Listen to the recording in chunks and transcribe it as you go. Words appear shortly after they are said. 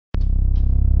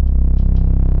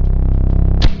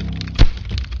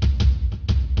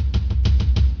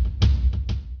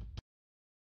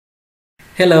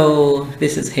Hello,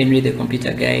 this is Henry the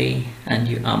Computer Guy, and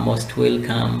you are most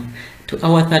welcome to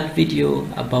our third video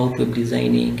about web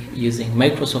designing using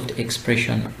Microsoft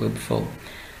Expression Web 4.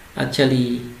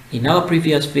 Actually, in our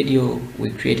previous video, we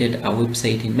created a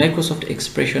website in Microsoft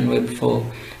Expression Web 4,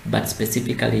 but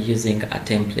specifically using a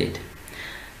template.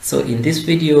 So in this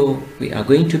video, we are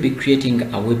going to be creating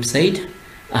a website,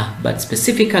 but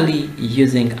specifically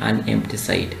using an empty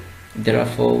site.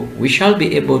 Therefore, we shall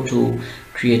be able to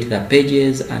create the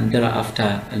pages and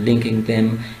thereafter linking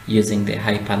them using the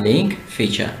hyperlink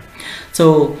feature.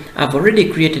 So I've already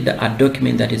created a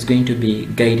document that is going to be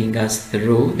guiding us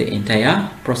through the entire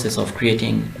process of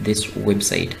creating this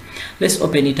website. Let's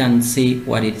open it and see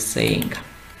what it's saying.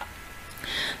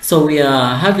 So we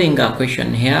are having a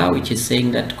question here which is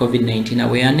saying that COVID-19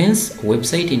 awareness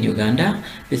website in Uganda.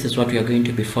 This is what we are going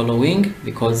to be following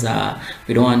because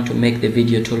we don't want to make the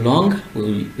video too long.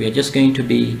 We are just going to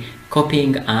be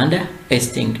copying and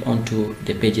pasting onto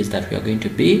the pages that we are going to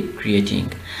be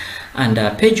creating. And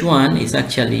page 1 is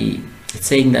actually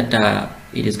saying that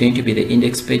it is going to be the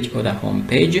index page or the home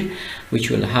page, which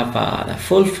will have the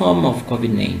full form of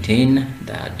COVID-19,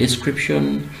 the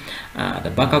description,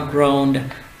 the background,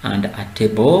 and a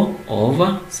table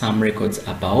of some records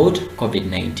about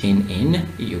COVID-19 in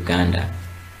Uganda.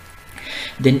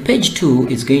 Then page 2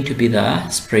 is going to be the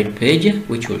spread page,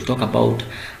 which will talk about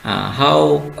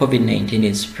how COVID-19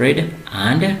 is spread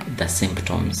and the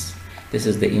symptoms. This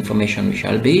is the information we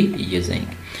shall be using.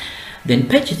 Then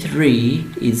page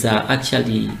 3 is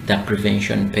actually the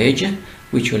prevention page,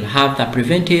 which will have the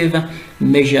preventive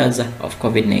measures of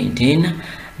COVID-19.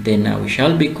 Then we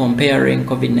shall be comparing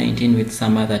COVID-19 with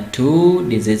some other 2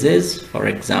 diseases, for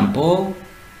example,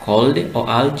 cold or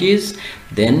allergies,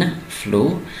 then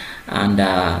flu, and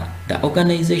the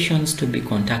organizations to be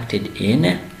contacted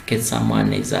in case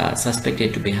someone is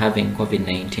suspected to be having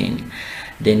COVID-19.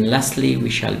 Then lastly, we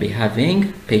shall be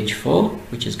having page 4,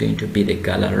 which is going to be the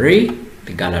gallery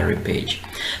page.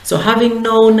 So having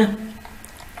known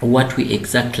what we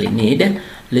exactly need,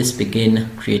 let's begin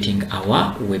creating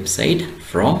our website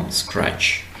from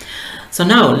scratch. So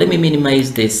now let me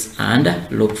minimize this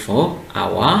and look for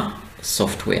our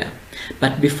software.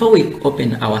 But before we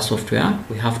open our software,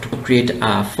 we have to create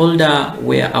a folder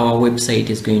where our website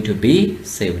is going to be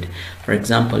saved. For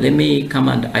example, let me come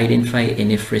and identify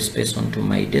any free space onto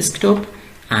my desktop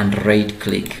and right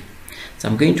click. So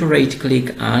I'm going to right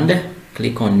click and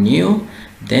click on new,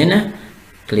 then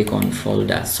click on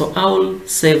folder. So I'll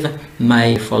save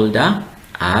my folder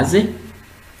as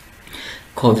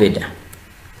COVID.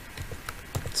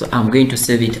 So I'm going to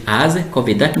save it as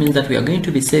COVID. That means that we are going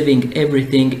to be saving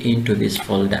everything into this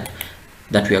folder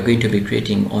that we are going to be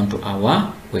creating onto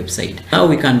our website. Now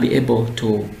we can be able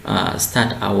to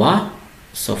start our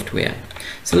software.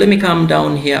 So let me come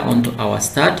down here onto our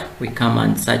start. We come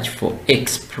and search for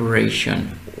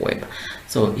Expression Web.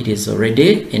 So it is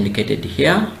already indicated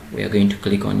here. We are going to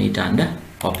click on it and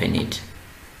open it.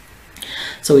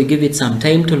 So we give it some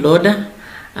time to load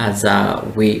as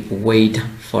we wait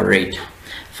for it.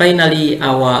 Finally,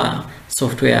 our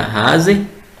software has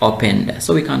opened.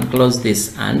 So we can close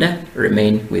this and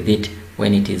remain with it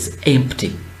when it is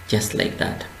empty, just like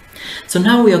that. So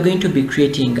now we are going to be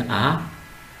creating a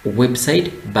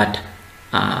website, but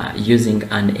using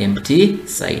an empty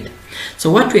site.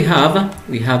 So what we have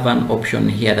an option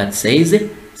here that says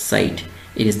site.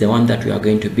 It is the one that we are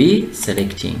going to be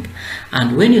selecting,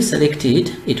 and when you select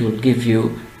it, it will give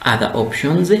you other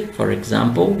options. For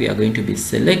example, we are going to be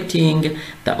selecting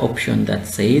the option that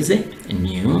says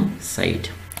new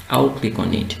site. I'll click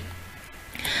on it,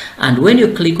 and when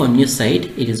you click on new site,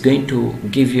 it is going to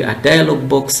give you a dialog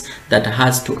box that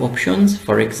has 2 options.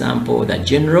 For example, the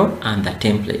general and the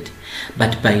template.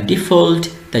 But by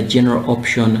default, the general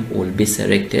option will be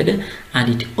selected, and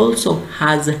it also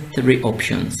has 3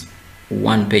 options: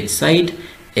 one page site,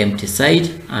 empty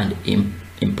site, and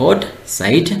import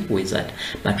site wizard.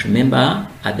 But remember,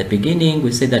 at the beginning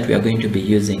we said that we are going to be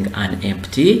using an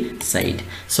empty site,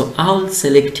 so I'll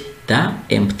select the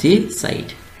empty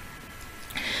site.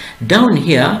 Down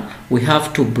here we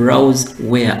have to browse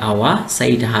where our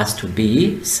site has to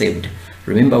be saved.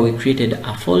 Remember, we created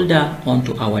a folder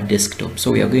onto our desktop,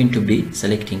 so we are going to be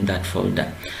selecting that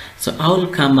folder. So I'll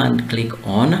come and click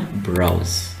on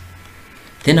browse.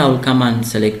 Then I'll come and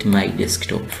select my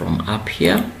desktop from up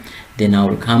here. Then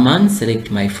I'll come and select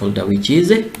my folder, which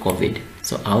is COVID.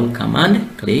 So I'll come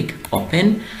and click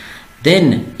open.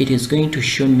 Then it is going to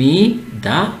show me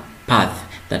the path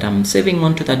that I'm saving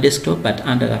onto the desktop, but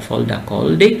under the folder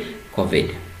called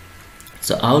COVID.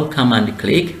 So I'll come and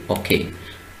click OK.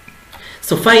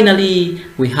 So finally,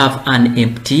 we have an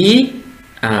empty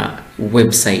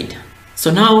website.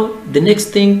 So now the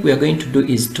next thing we are going to do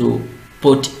is to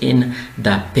put in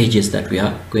the pages that we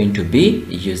are going to be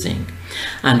using.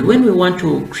 And when we want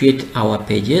to create our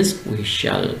pages, we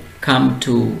shall come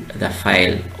to the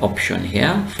file option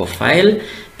here. For file,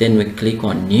 then we click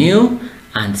on new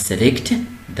and select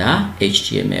the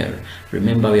HTML.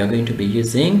 Remember, we are going to be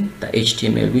using the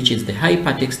HTML, which is the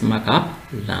hypertext markup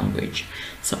language.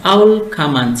 So I'll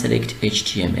come and select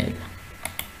HTML.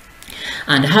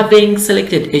 And having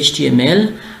selected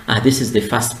HTML, this is the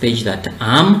first page that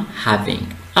I'm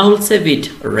having. I will save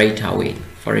it right away.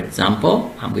 For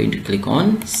example, I'm going to click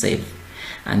on save,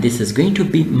 and this is going to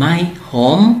be my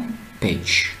home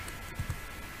page.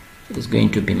 It's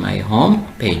going to be my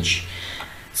home page.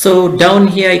 So down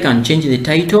here I can change the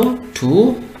title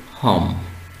to home,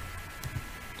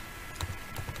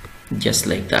 just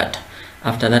like that.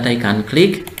 After that I can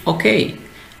click OK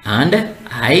and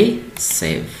I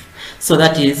save. So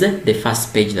that is the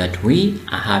first page that we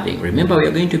are having. Remember, we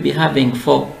are going to be having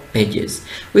 4 pages.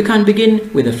 We can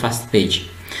begin with the first page.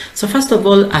 So first of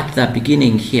all, at the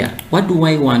beginning here, what do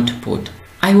I want to put?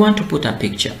 I want to put a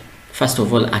picture. First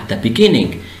of all, at the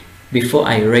beginning, before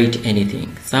I write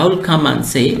anything. So I will come and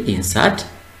say insert.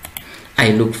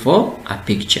 I look for a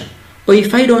picture. Or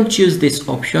if I don't choose this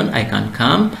option, I can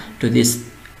come to this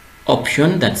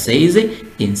option that says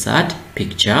insert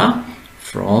picture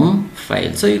from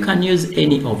file. So you can use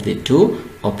any of the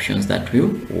 2 options that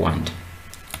you want.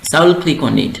 So I will click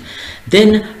on it.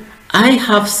 Then I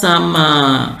have some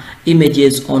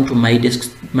images onto my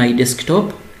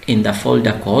desktop in the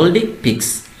folder called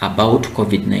pics about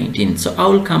COVID-19. So I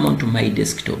will come onto my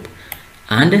desktop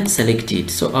and select it.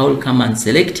 So I will come and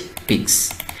select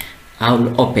pics. I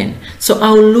will open. So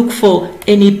I will look for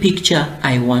any picture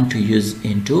I want to use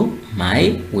into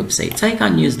my website. So I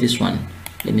can use this one.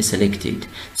 Let me select it.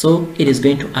 So it is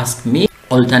going to ask me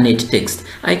alternate text.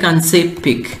 I can say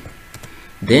pic.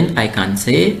 Then I can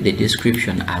say the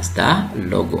description as the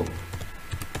logo,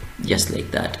 just like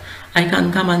that. I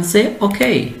can come and say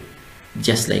OK,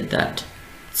 just like that.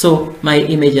 So my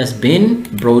image has been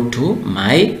brought to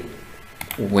my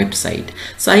website.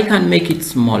 So I can make it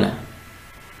smaller.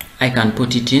 I can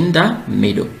put it in the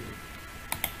middle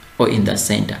or in the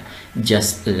center,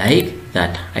 just like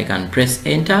that. I can press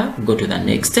enter, go to the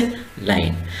next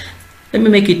line. Let me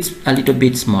make it a little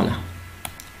bit smaller.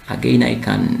 Again, I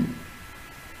can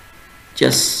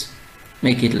just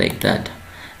make it like that.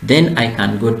 Then I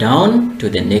can go down to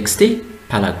the next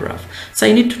paragraph. So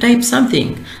I need to type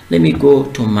something. Let me go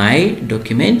to my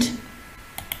document.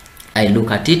 I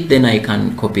look at it, then I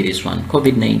can copy this one,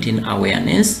 COVID-19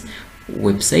 awareness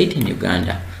website in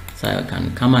Uganda. So I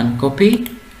can come and copy,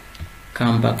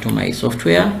 come back to my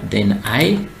software, then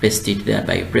I paste it there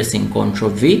by pressing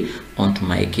Ctrl V onto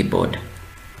my keyboard,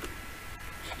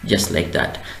 just like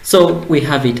that. So we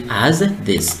have it as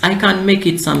this. I can make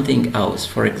it something else.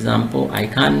 For example, I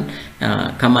can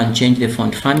come and change the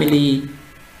font family.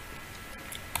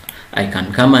 I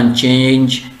can come and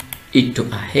change it to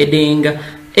a heading,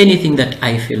 anything that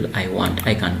I feel I want.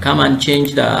 I can come and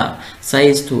change the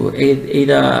size to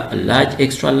either large,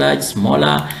 extra large,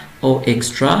 smaller, or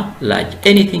extra large,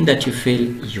 anything that you feel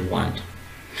you want.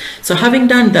 So having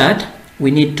done that,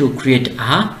 we need to create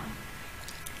a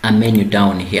menu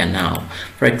down here now.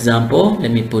 For example,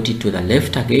 let me put it to the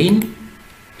left again.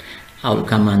 I'll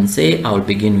come and say I'll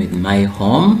begin with my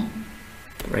home.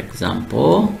 For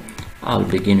example, I'll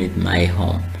begin with my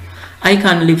home. I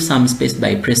can leave some space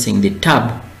by pressing the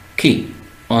tab key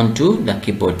onto the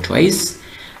keyboard twice.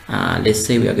 Let's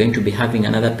say we are going to be having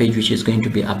another page which is going to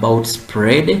be about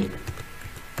spread.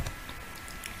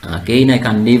 Again, I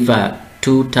can leave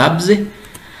 2 tabs.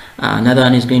 Another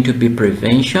one is going to be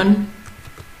prevention.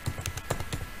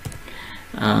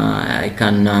 I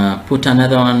can put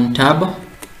another one tab.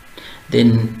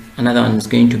 Then another one is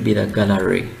going to be the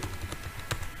gallery.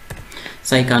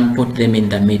 So I can put them in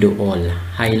the middle, all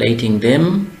highlighting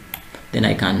them. Then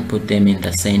I can put them in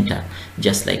the center,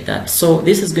 just like that. So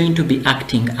this is going to be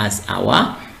acting as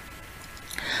our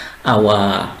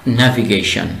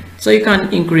navigation. So you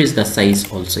can increase the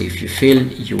size also if you feel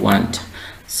you want.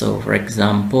 So for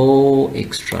example,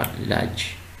 extra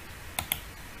large,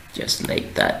 just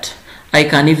like that. I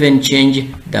can even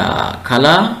change the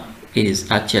color. It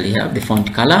is actually have the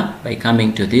font color by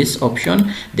coming to this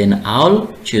option. Then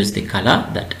I'll choose the color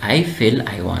that I feel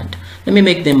I want. Let me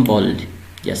make them bold,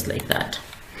 just like that.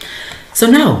 So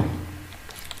now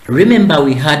remember,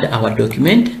 we had our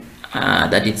document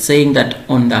that it's saying that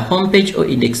on the home page or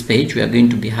index page we are going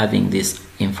to be having this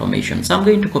information. So I'm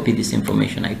going to copy this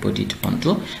information. I put it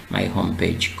onto my home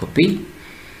page. Copy,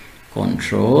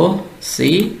 Control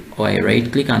C, or I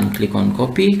right click and click on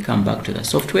copy, come back to the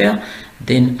software.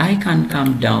 Then I can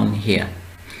come down here,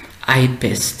 I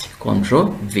paste,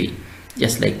 Control V,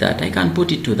 just like that. I can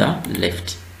put it to the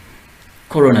left.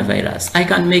 Coronavirus, I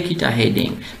can make it a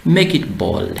heading, make it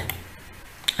bold.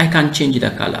 I can change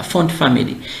the color, font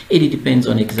family. It depends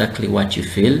on exactly what you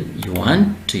feel you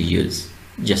want to use,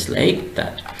 just like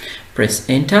that. Press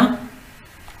enter.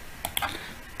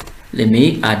 Let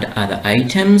me add other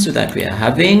items that we are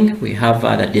having. We have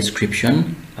other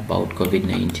description about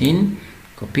COVID-19.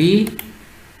 Copy.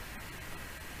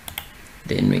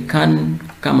 Then we can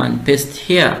come and paste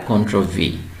here, Control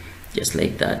V, just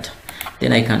like that.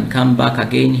 Then I can come back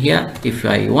again here. If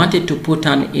I wanted to put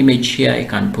an image here, I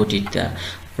can put it,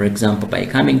 for example, by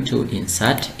coming to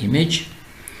insert image.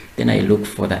 Then I look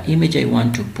for the image I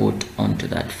want to put onto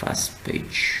that first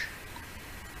page.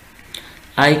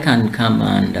 I can come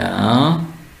and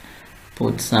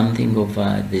put something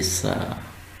over this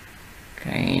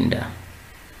kind.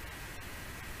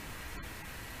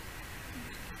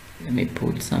 Let me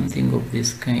put something of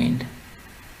this kind.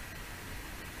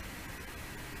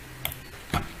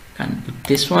 Can put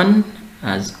this one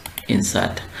as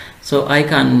insert. So I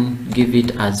can give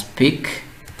it as pick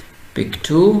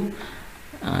 2.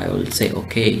 I will say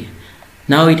okay.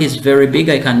 Now it is very big.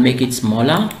 I can make it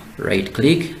smaller. Right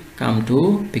click, come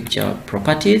to picture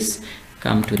properties,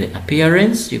 come to the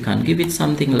appearance. You can give it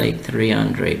something like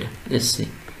 300. Let's see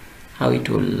how it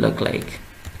will look like.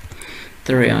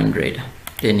 300.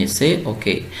 Then you say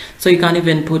okay. So you can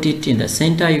even put it in the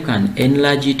center. You can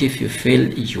enlarge it if you feel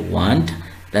you want.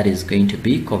 That is going to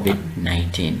be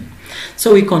COVID-19.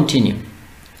 So we continue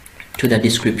to the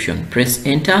description. Press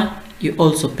enter. You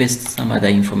also paste some other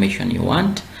information you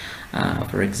want.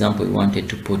 For example, we wanted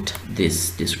to put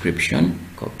this description.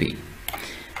 Copy.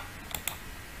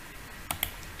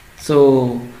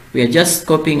 So we are just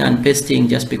copying and pasting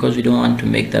just because we don't want to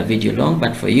make the video long,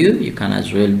 but for you, you can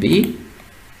as well be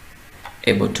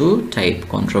able to type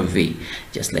Control V,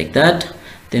 just like that.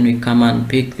 Then we come and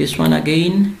pick this one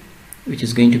again, which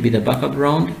is going to be the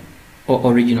background or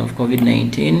origin of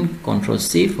COVID-19. Control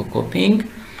C for copying,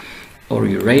 or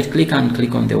you right click and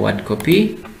click on the word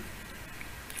copy,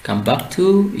 come back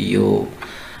to you,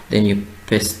 then you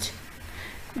paste,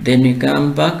 then you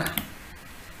come back,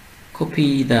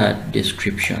 copy that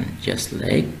description, just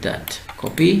like that.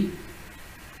 Copy,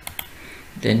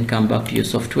 then come back to your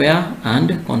software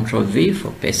and Control V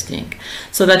for pasting.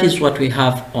 So that is what we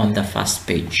have on the first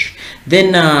page.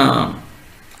 Then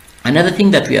another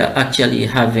thing that we are actually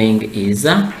having is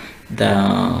let's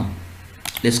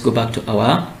go back to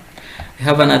we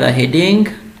have another heading,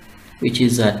 which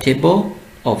is a table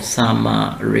of some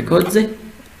records.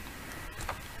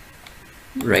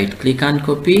 Right click and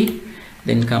copy,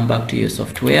 then come back to your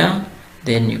software,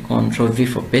 then you Control V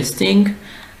for pasting,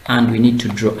 and we need to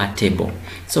draw a table.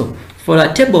 So for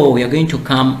a table, we are going to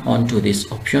come onto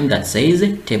this option that says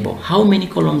table. How many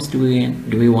columns do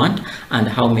we want, and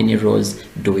how many rows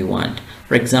do we want?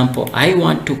 For example, I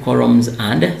want 2 columns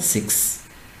and 6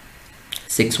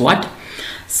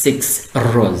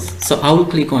 rows. So I will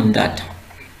click on that.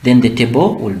 Then the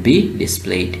table will be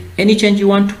displayed. Any change you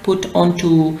want to put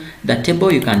onto the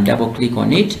table, you can double click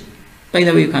on it. By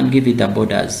the way, you can give it the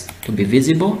borders to be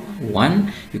visible.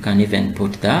 1, you can even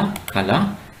put the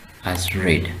color as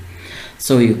red.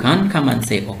 So you can come and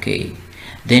say okay.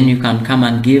 Then you can come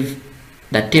and give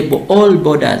the table all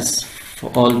borders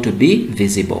for all to be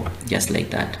visible, just like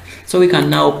that. So we can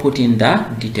now put in the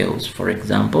details. For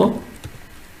example,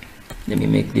 let me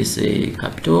make this a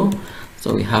capital.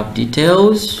 So we have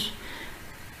details.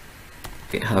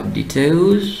 We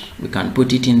can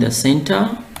put it in the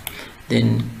center.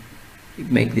 Then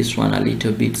make this one a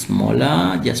little bit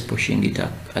smaller, just pushing it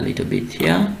up a little bit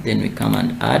here. Then we come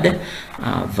and add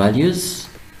values.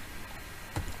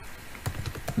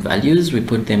 We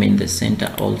put them in the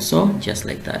center also, just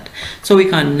like that. So we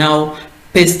can now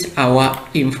paste our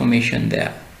information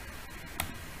there.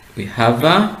 We have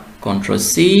a Control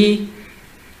C,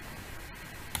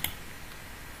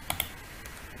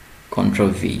 Control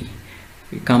V.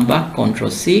 We come back, Control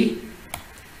C,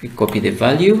 we copy the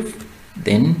value,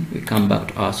 then we come back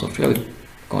to our software with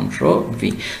Control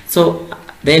V. So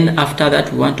then after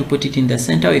that, we want to put it in the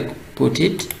center, we put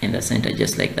it in the center,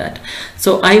 just like that.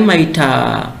 So I might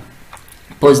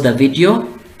pause the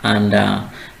video and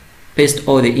paste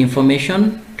all the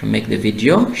information to make the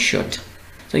video short.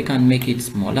 So you can make it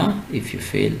smaller if you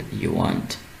feel you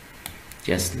want,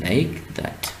 just like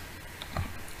that.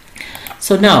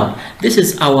 So now this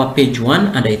is our page 1,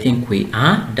 and I think we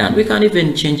are done. We can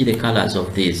even change the colors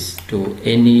of this to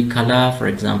any color. For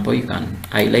example, you can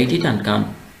highlight it and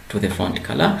come to the font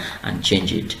color and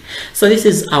change it. So this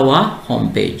is our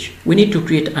home page. We need to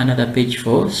create another page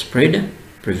for spread,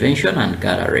 prevention and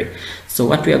gallery. So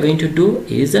what we are going to do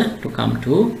is to come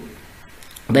to,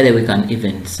 by the way, we can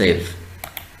even save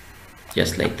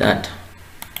just like that.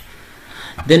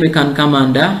 Then we can come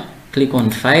under, click on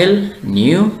file,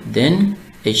 new, then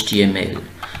HTML.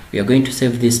 We are going to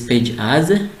save this page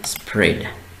as spread.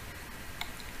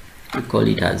 We call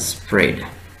it as spread.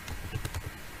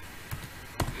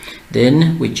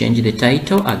 Then we change the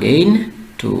title again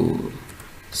to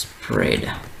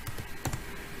spread.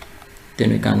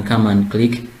 Then we can come and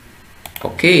click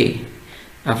OK.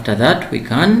 After that we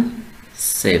can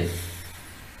save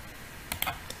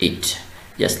it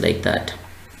just like that.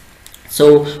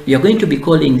 So we are going to be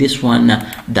calling this one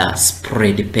the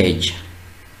spread page.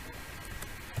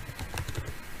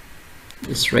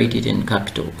 Let's write it in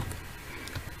capital.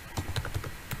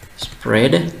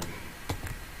 Spread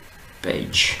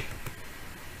page.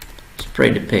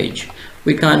 Spread page.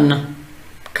 We can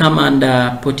come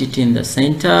and put it in the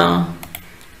center.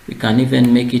 We can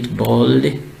even make it bold.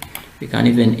 We can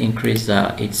even increase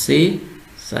its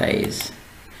size,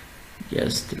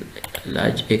 just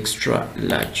large, extra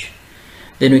large.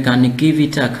 Then we can give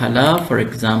it a color. For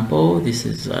example, this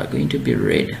is going to be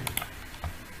red.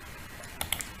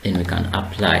 Then we can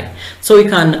apply. So we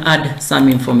can add some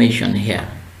information here.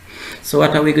 So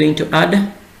what are we going to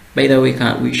add? By the way,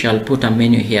 we shall put a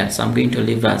menu here. So I'm going to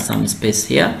leave some space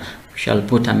here. We shall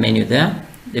put a menu there.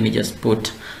 Let me just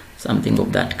put something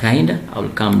of that kind. I'll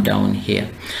come down here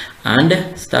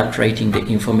and start writing the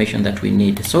information that we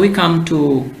need. So we come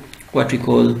to what we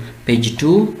call page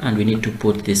 2 and we need to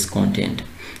put this content.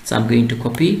 So I'm going to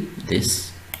copy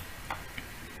this.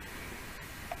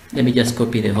 Let me just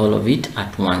copy the whole of it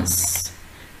at once.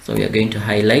 So we are going to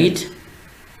highlight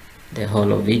the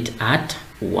whole of it at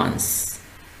once.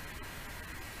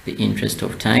 The interest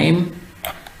of time,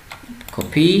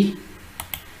 copy,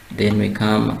 then we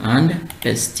come and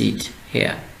paste it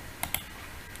here.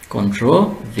 Control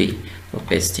V for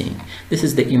pasting. This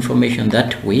is the information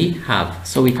that we have,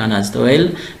 so we can as well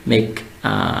make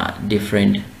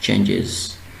different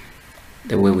changes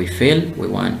the way we feel we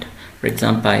want. For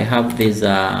example, I have these,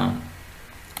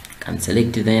 can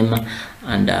select them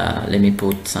and let me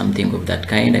put something of that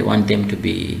kind. I want them to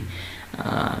be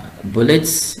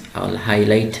bullets. I'll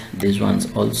highlight these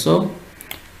ones also.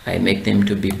 I make them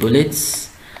to be bullets.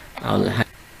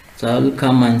 So I'll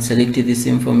come and select this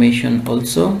information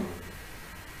also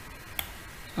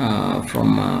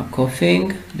from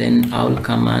coughing. Then I'll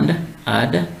come and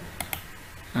add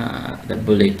the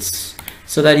bullets.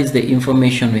 So that is the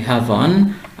information we have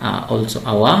on also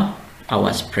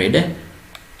our spread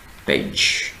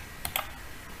page,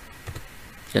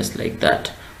 just like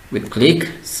that. We click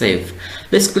save.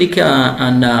 Let's click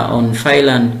on file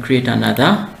and create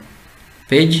another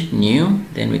page, new.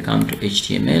 Then we come to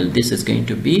HTML. This is going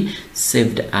to be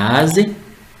saved as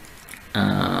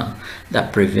the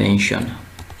prevention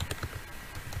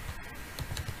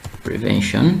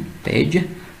page,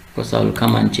 because I will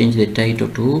come and change the title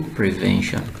to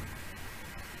prevention.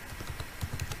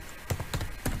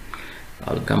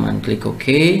 I'll come and click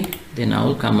OK. Then I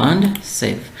will come and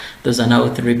save. Those are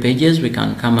now 3 pages. We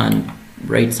can come and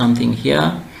write something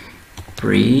here.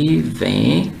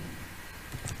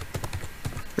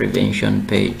 Prevention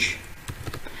page.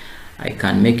 I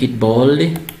can make it bold.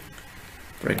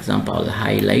 For example, I'll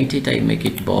highlight it. I make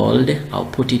it bold. I'll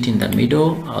put it in the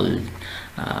middle. I'll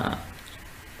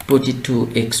put it to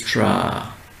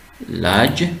extra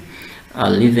large.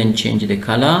 I'll even change the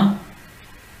color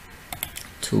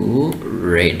to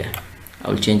red.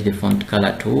 I'll change the font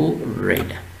color to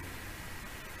red,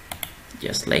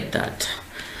 just like that.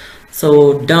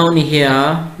 So down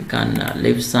here we can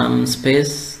leave some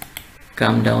space,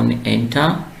 come down,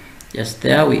 enter. Just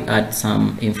there we add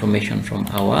some information from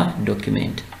our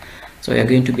document. So we are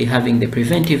going to be having the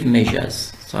preventive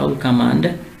measures. So I'll come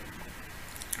and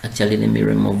actually let me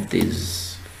remove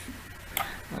these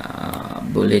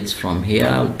bullets from here.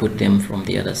 I'll put them from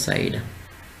the other side.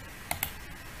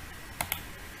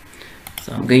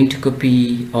 So I'm going to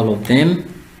copy all of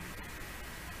them.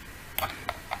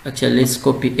 Actually, let's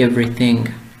copy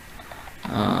everything.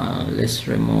 Let's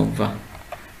remove,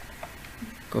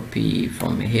 copy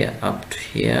from here up to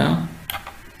here.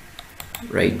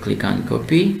 Right click and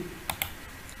copy.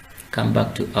 Come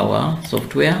back to our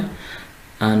software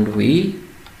and we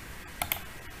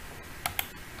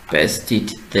paste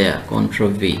it there. Control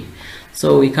V.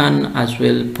 So we can as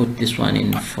well put this one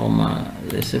in form.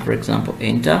 Let's say, for example,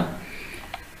 enter.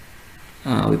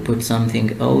 We put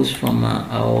something else from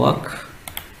our work.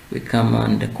 We come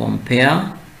and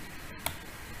compare.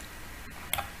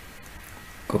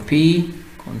 copy,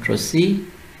 Ctrl C,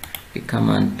 we come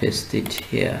and paste it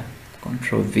here,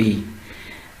 Ctrl V.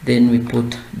 Then we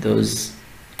put those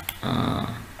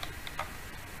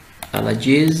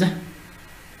allergies,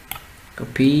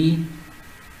 copy,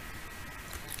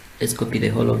 let's copy the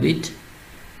whole of it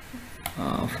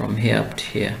from here up to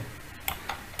here,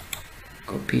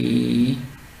 copy,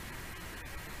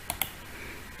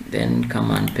 then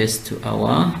come and paste to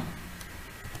our,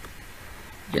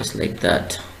 just like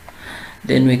that.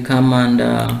 Then we come and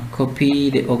copy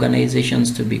the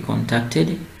organizations to be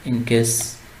contacted in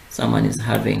case someone is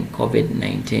having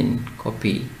COVID-19,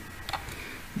 copy.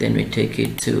 Then we take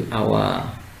it to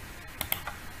our,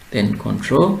 then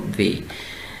Control V.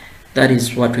 That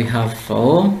is what we have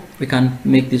for. We can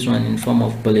make this one in form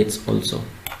of bullets also,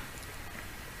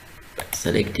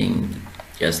 selecting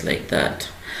just like that.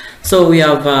 So we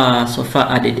have so far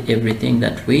added everything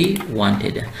that we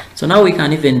wanted. So now we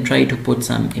can even try to put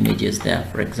some images there.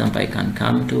 For example, I can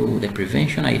come to the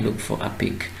prevention, I look for a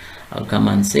pic. I'll come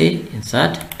and say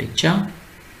insert picture,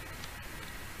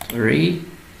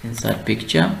 insert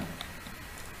picture.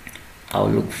 I'll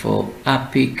look for a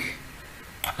pic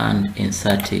and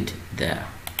insert it there,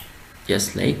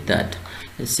 just like that.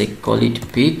 Let's say call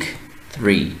it pic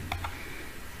 3.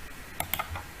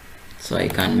 So I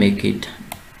can make it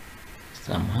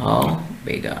somehow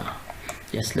bigger,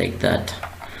 just like that.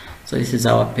 So this is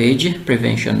our page,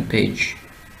 prevention page.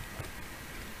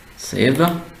 Save.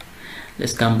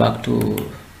 Let's come back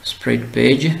to spread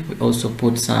page. We also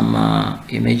put some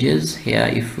images here.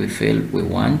 If we feel we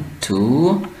want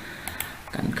to,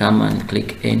 can come and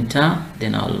click enter,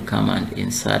 then I'll come and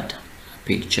insert a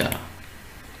picture.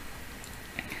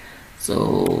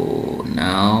 So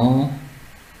now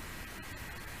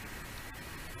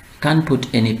can't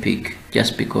put any pic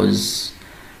just because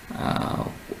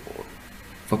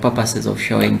for purposes of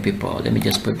showing people. Let me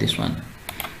just put this one.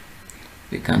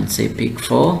 We can say pic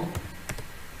 4,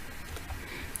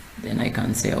 then I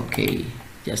can say okay,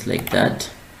 just like that.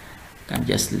 I can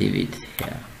just leave it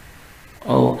here,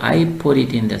 or I put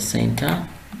it in the center,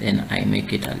 then I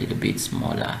make it a little bit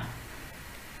smaller,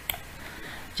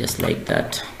 just like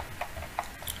that.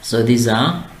 So these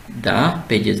are the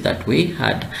pages that we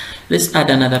had. Let's add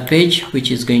another page,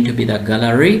 which is going to be the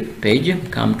gallery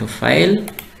page. Come to file,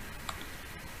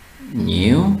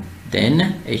 new,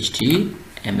 then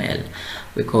HTML.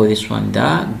 We call this one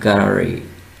the gallery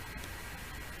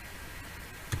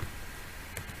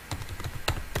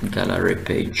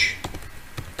page.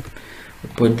 We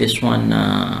put this one,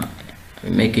 we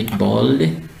make it bold,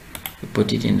 we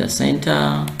put it in the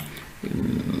center,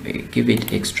 we give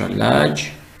it extra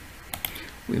large,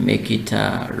 we make it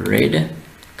a red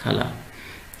color.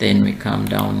 Then we come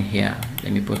down here,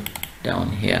 let me put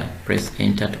down here, press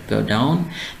enter to go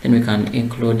down. Then we can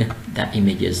include the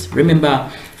images. Remember,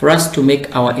 for us to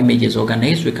make our images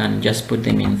organized, we can just put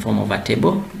them in form of a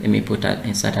table. Let me put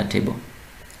insert a table.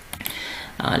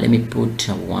 Let me put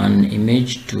 1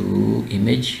 image, 2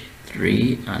 image,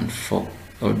 3 and 4.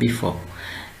 It will be 4,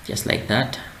 just like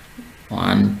that.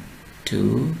 1,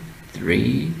 2,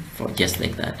 3, 4, just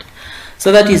like that.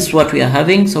 So that is what we are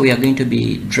having. So we are going to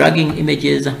be dragging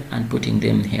images and putting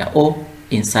them here, or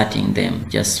inserting them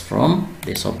just from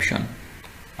this option.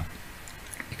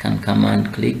 You can come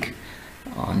and click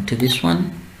onto this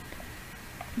one.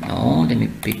 No, let me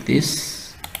pick this.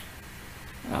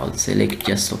 I'll select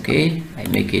just okay. I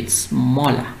make it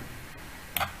smaller.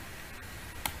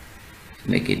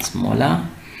 Make it smaller.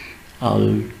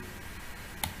 I'll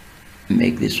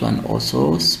make this one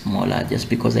also smaller just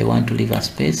because I want to leave a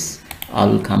space.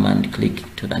 I'll come and click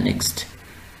to the next,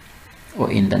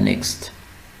 or in the next.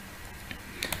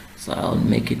 So I'll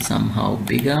make it somehow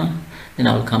bigger. Then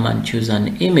I'll come and choose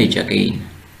an image again,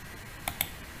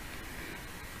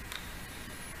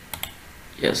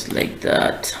 just like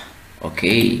that.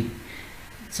 Okay,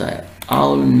 so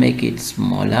I'll make it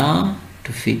smaller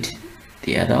to fit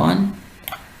the other one.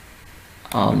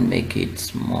 I'll make it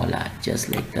smaller, just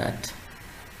like that.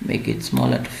 Make it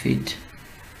smaller to fit.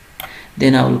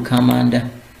 Then I will come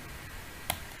and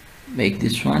make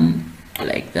this one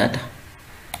like that.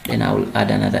 Then I will add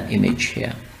another image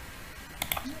here.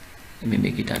 Let me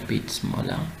make it a bit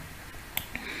smaller.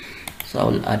 So I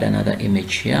will add another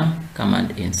image here. Come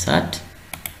and insert.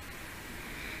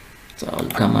 So I'll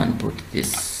come and put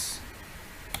this.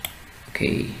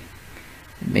 Okay,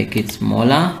 make it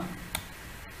smaller.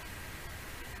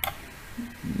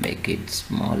 Make it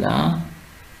smaller,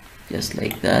 just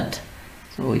like that.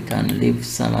 So we can leave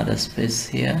some other space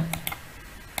here.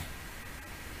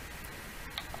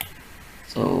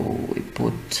 So we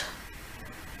put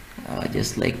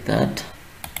just like that.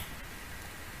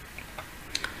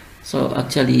 So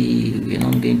actually we're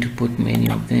not going to put many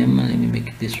of them. Let me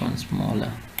make this one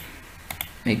smaller,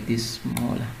 make this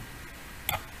smaller,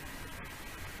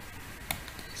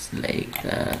 just like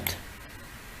that.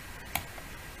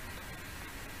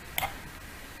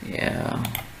 Yeah,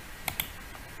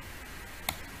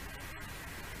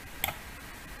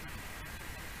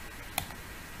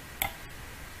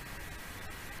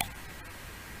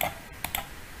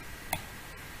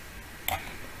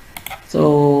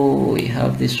 so we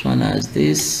have this one as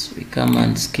this. We come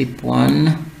and skip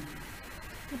one,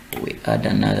 we add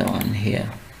another one here.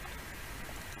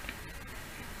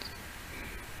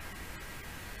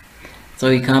 So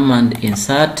we come and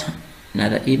insert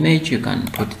another image. You can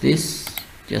put this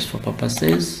just for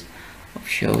purposes of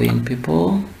showing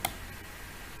people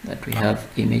that we have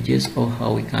images, or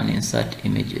how we can insert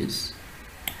images,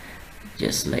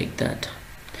 just like that.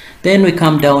 Then we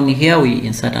come down here, we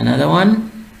insert another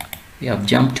one. We have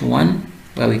jumped one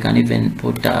where we can even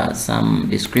put some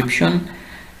description.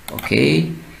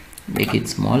 Okay, make it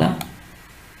smaller,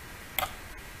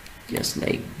 just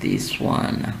like this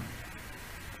one.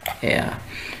 Yeah,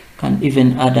 can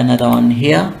even add another one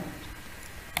here.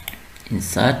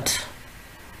 Insert,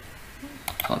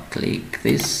 I'll click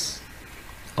this.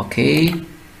 Okay,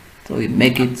 so we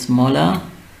make it smaller,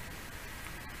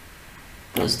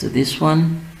 goes to this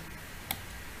one,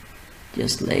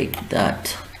 just like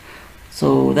that.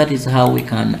 So that is how we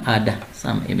can add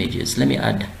some images. Let me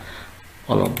add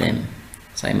all of them.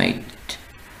 So I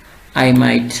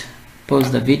might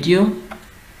pause the video.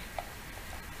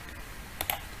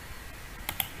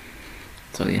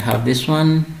 So we have this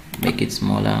one, make it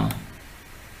smaller,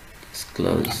 just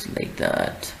close like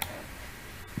that.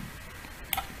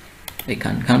 We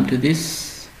can come to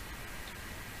this,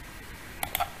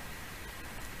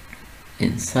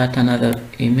 insert another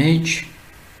image,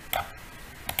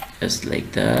 just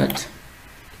like that.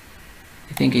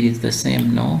 I think it is the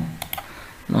same. No,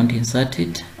 not insert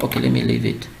it. Okay, let me leave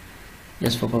it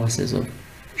just for purposes of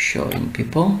showing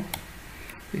people.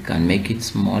 We can make it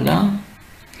smaller,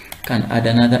 can add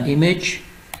another image,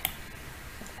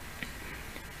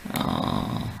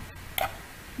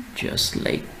 just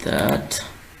like that.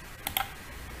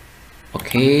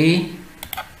 Okay,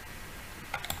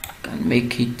 can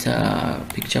make it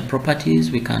picture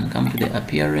properties. We can come to the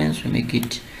appearance, we make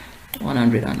it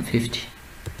 150.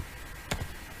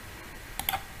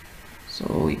 So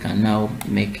we can now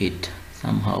make it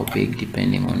somehow big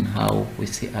depending on how we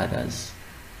see others,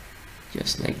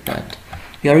 just like that.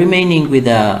 We are remaining with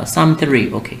sum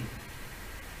 3. Okay,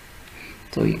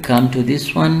 so we come to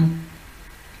this one,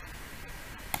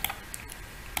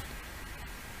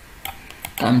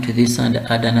 come to this and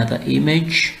add another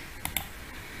image.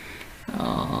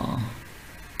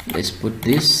 Let's put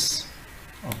this.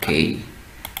 Okay,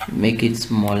 make it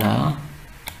smaller,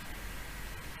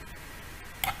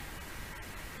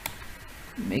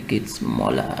 make it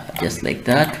smaller, just like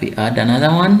that. We add another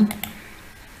one.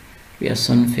 We are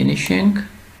soon finishing.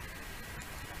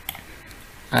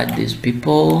 Add these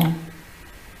people.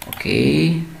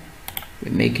 Okay,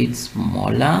 we make it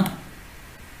smaller,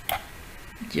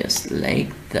 just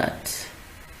like that,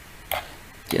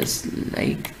 just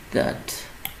like that.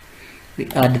 We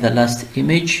add the last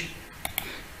image,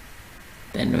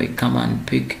 then we come and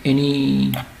pick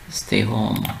any, stay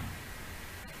home.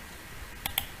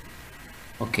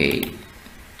 Okay,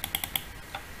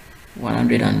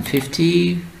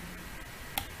 150,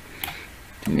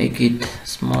 to make it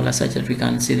smaller such that we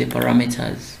can see the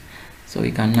parameters. So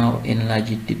we can now enlarge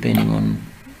it depending on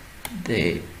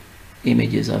the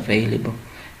images available.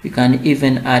 You can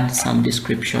even add some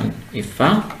description if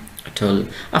at all.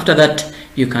 After that,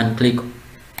 you can click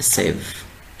save.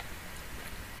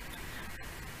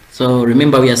 So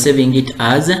remember, we are saving it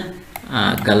as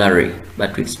gallery,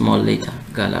 but with small letter,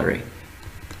 gallery.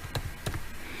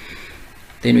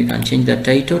 Then we can change the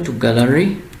title to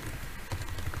gallery,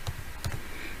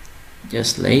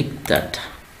 just like that.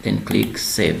 Then click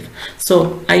save.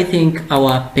 So I think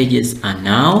our pages are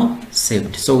now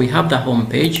saved. So we have the home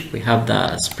page, we have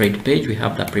the spread page, we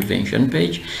have the prevention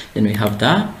page, then we have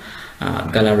the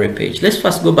gallery page. Let's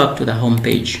first go back to the home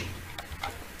page.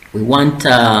 We want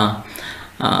to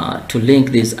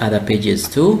link these other pages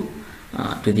to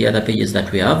the other pages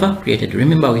that we have created.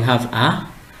 Remember, we have a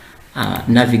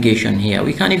navigation here.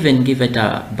 We can even give it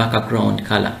a background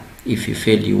color if you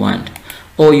feel you want,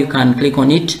 or you can click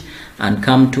on it and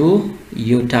come to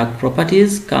UTag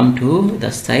properties, come to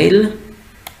the style,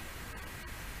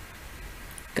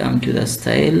 come to the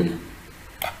style.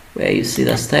 Where you see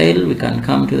the style, we can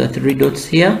come to the 3 dots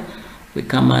here. We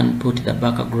come and put the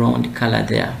background color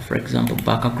there. For example,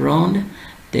 background,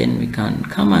 then we can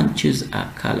come and choose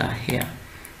a color here,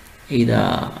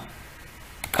 either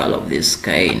color of this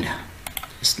kind,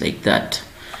 just like that.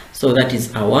 So that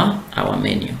is our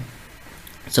menu.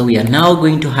 So we are now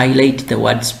going to highlight the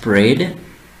word spread,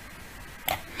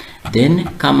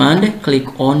 then come and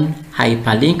click on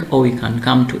hyperlink, or we can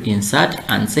come to insert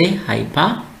and say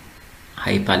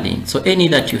hyperlink. So any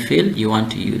that you feel you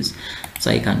want to use.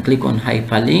 So I can click on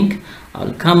hyperlink.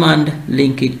 I'll come and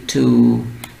link it to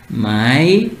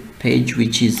my page,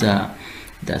 which is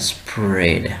the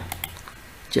spread,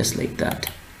 just like that.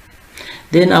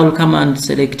 Then I will come and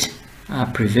select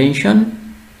prevention.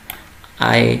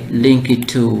 I link it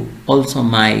to also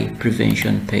my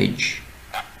prevention page.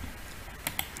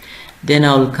 Then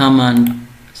I'll come and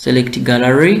select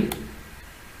gallery.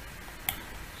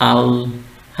 I'll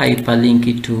hyperlink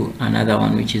it to another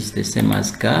one which is the same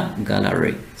as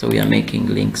gallery. So we are making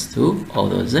links to all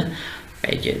those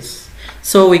pages.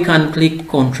 So we can click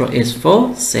Ctrl S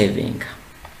for saving.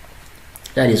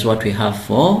 That is what we have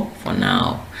for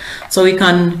now. So we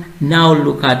can now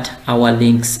look at our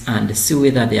links and see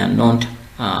whether they are not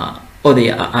or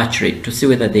they are accurate, to see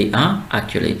whether they are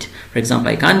accurate. For example,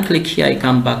 I can click here, I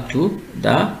come back to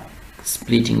the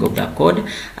splitting of the code,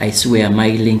 I see where my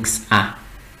links are.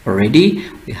 Already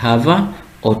we have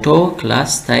auto,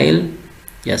 class, style,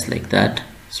 just like that,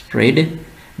 spread,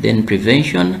 then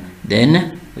prevention,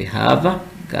 then we have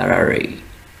gallery,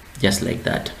 just like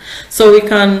that. So we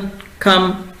can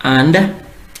come and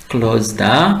close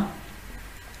the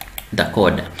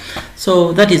code.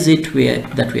 So that is it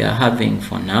that we are having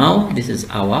for now. This is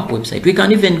our website. We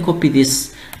can even copy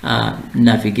this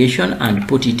navigation and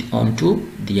put it onto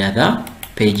the other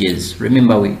pages.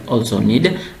 Remember, we also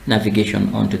need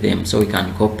navigation onto them, so we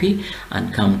can copy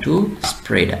and come to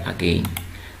spread again.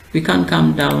 We can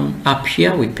come down up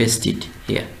here, we paste it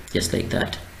here, just like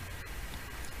that.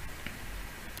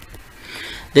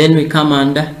 Then we come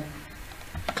and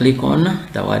click on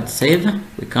the word save.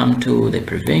 We come to the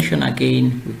prevention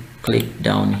again, we click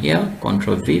down here,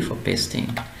 Ctrl V for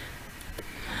pasting.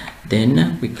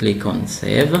 Then we click on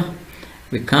save.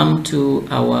 We come to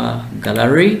our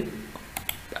gallery.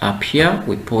 Up here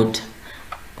we put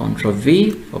Ctrl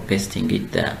V for pasting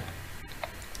it there.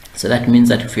 So that means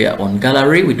that if we are on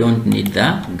gallery, we don't need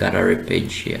the gallery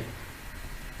page here.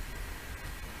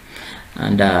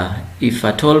 And if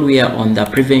at all we are on the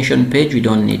prevention page, we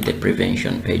don't need the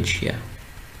prevention page here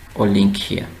or link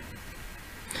here.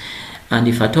 And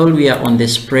if at all we are on the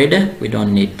spread, we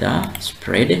don't need the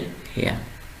spread here.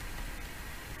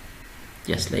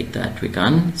 Just like that, we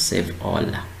can save all.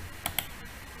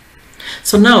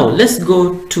 So now let's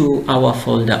go to our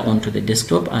folder onto the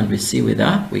desktop and we see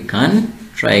whether we can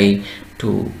try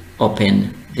to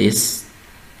open this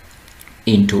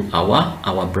into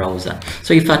our browser.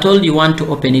 So if at all you want to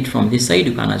open it from this side,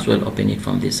 you can as well open it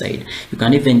from this side. You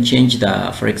can even change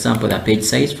the, for example, the page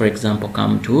size. For example,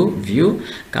 come to view,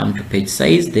 come to page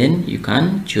size, then you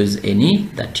can choose any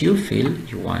that you feel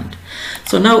you want.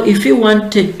 So now if you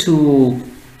wanted to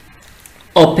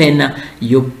open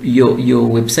your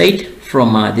website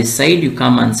from this side, you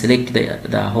come and select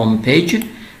the home page,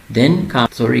 then come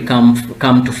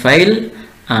to file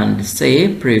and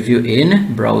say preview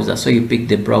in browser. So you pick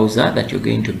the browser that you're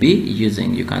going to be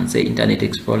using. You can say Internet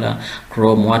Explorer,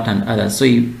 Chrome, what and others. So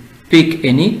you pick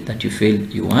any that you feel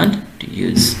you want to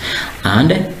use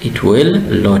and it will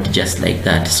load just like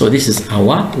that. So this is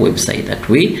our website that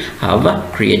we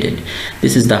have created.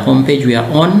 This is the home page we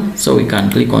are on. So we can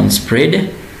click on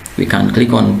spread, we can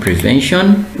click on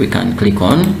prevention, we can click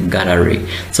on gallery.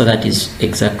 So that is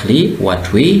exactly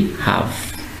what we have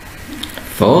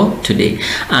for today.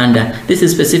 And this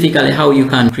is specifically how you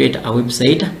can create a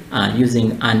website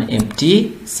using an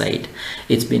empty site.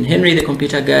 It's been Henry the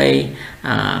Computer Guy.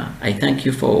 I thank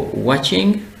you for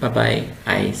watching. Bye bye.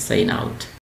 I sign out.